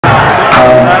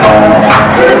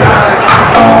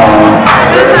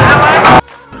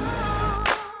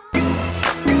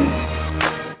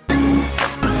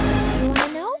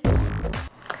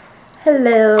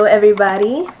Hello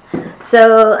everybody.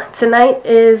 So tonight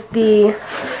is the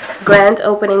grand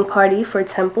opening party for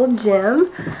Temple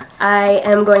Gym. I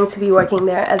am going to be working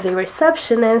there as a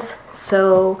receptionist,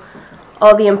 so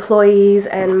all the employees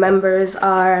and members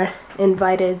are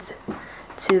invited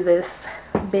to this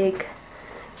big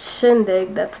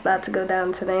shindig that's about to go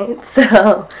down tonight.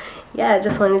 So yeah, I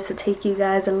just wanted to take you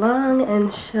guys along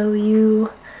and show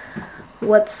you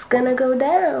what's gonna go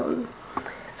down.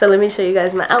 So let me show you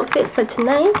guys my outfit for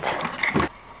tonight.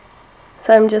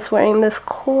 So I'm just wearing this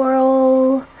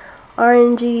coral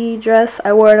orangey dress.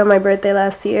 I wore it on my birthday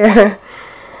last year.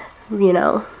 You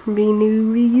know,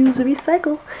 renew, reuse,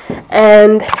 recycle.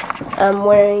 And I'm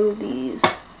wearing these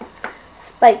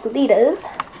spike leaders.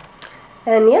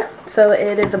 And yeah, so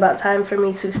it is about time for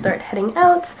me to start heading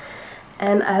out.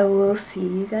 And I will see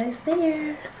you guys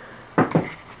there.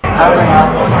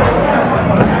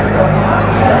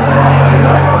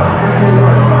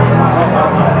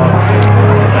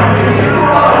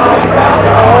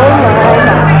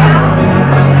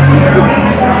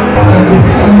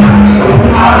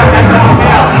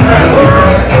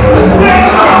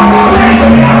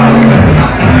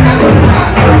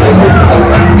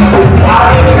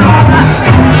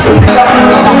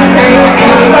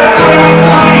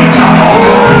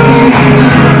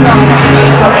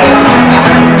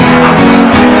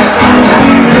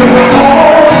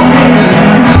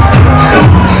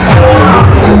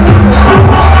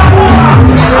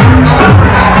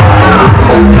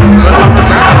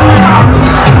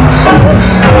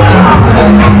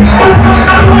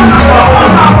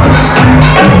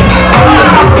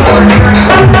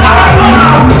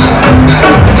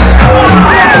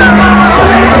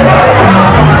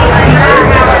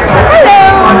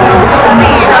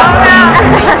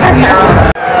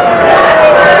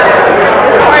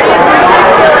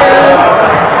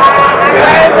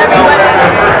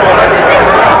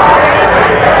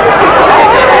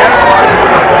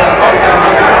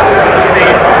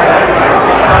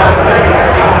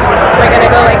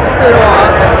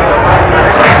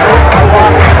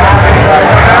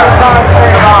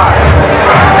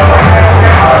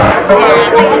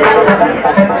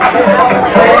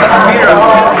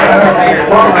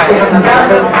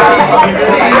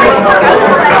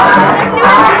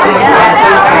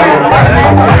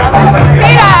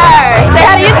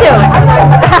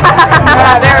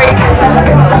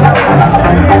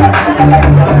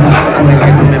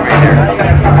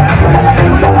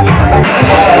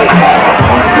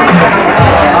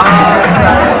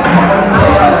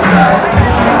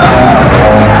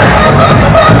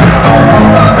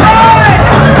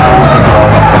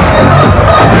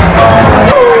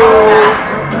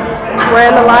 We're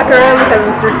in the locker room because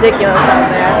it's ridiculous out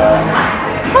there.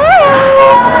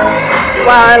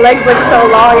 Wow, our legs look so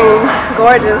long and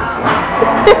gorgeous.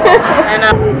 I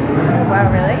know. Wow,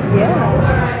 really? Yeah.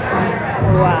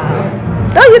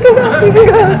 Wow. Oh, you can go. You can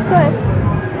go. It's fine.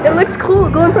 It looks cool.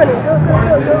 Go in front of me. Go, go,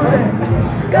 go, go over there.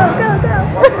 Go, go, go.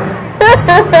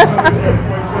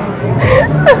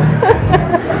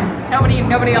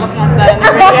 Nobody else wants that in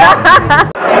the video.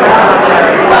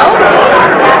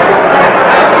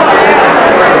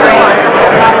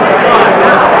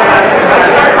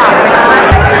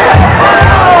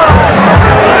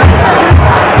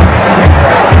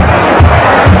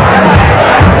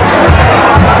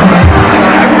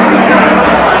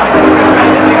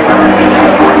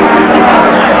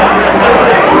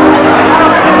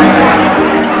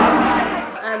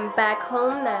 I'm back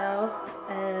home now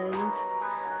and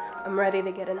I'm ready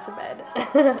to get into bed.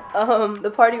 The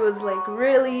party was like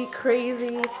really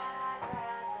crazy.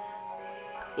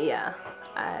 Yeah,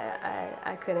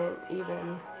 I couldn't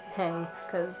even hang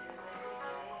because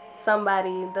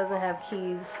somebody doesn't have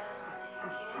keys.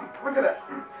 Look at that.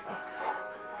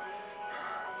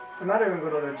 I'm not even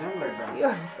going to the gym like that.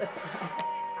 You're so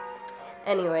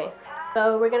Anyway,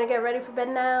 so we're gonna get ready for bed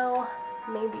now.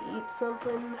 Maybe eat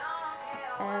something.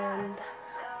 And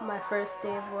my first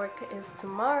day of work is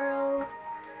tomorrow.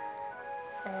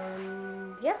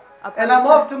 And yeah, and I'm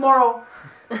off tomorrow.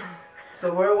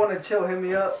 So where you want to chill, hit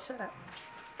me up. Shut up.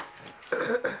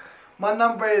 My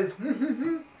number is.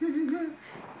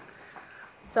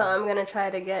 So I'm gonna try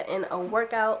to get in a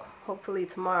workout, hopefully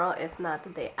tomorrow, if not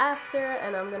the day after,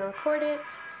 and I'm gonna record it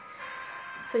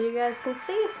so you guys can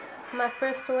see my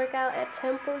first workout at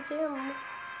Temple Gym.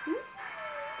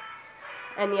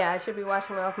 And yeah, I should be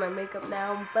washing off my makeup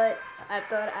now, but I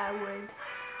thought I would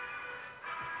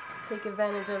take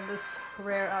advantage of this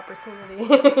rare opportunity.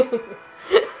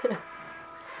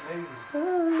 Maybe.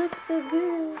 Oh, it looks so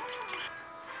good.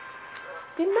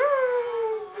 Good night.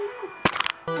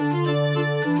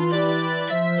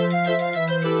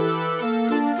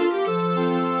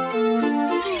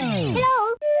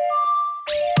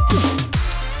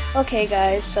 Okay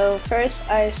guys, so first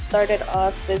I started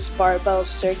off this barbell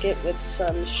circuit with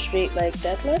some straight leg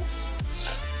deadlifts.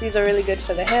 These are really good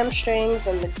for the hamstrings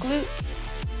and the glutes.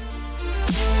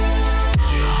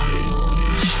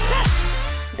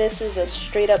 This is a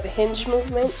straight up hinge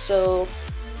movement, so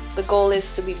the goal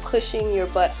is to be pushing your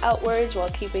butt outwards while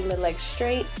keeping the legs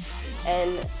straight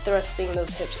and thrusting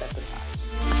those hips at the top.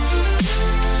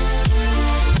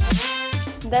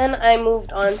 Then I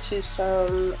moved on to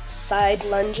some side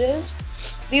lunges.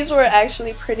 These were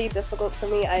actually pretty difficult for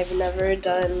me. I've never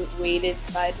done weighted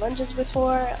side lunges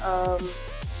before.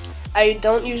 I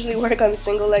don't usually work on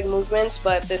single leg movements,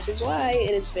 but this is why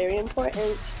it is very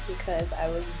important because I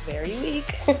was very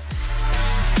weak.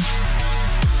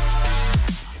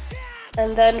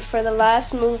 And then for the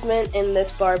last movement in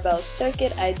this barbell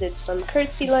circuit, I did some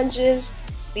curtsy lunges.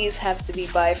 These have to be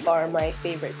by far my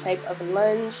favorite type of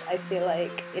lunge. I feel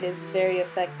like it is very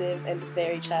effective and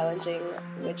very challenging,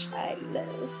 which I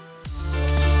love.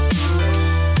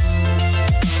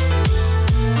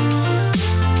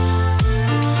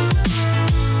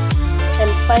 And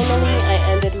finally, I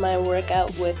ended my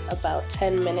workout with about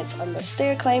 10 minutes on the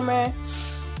stair climber.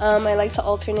 I like to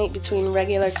alternate between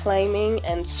regular climbing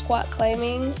and squat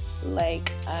climbing, like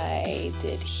I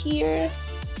did here.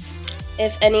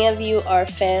 If any of you are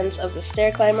fans of the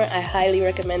stair climber, I highly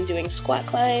recommend doing squat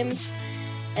climbs.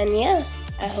 And yeah,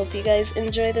 I hope you guys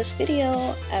enjoy this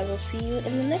video. I will see you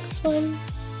in the next one.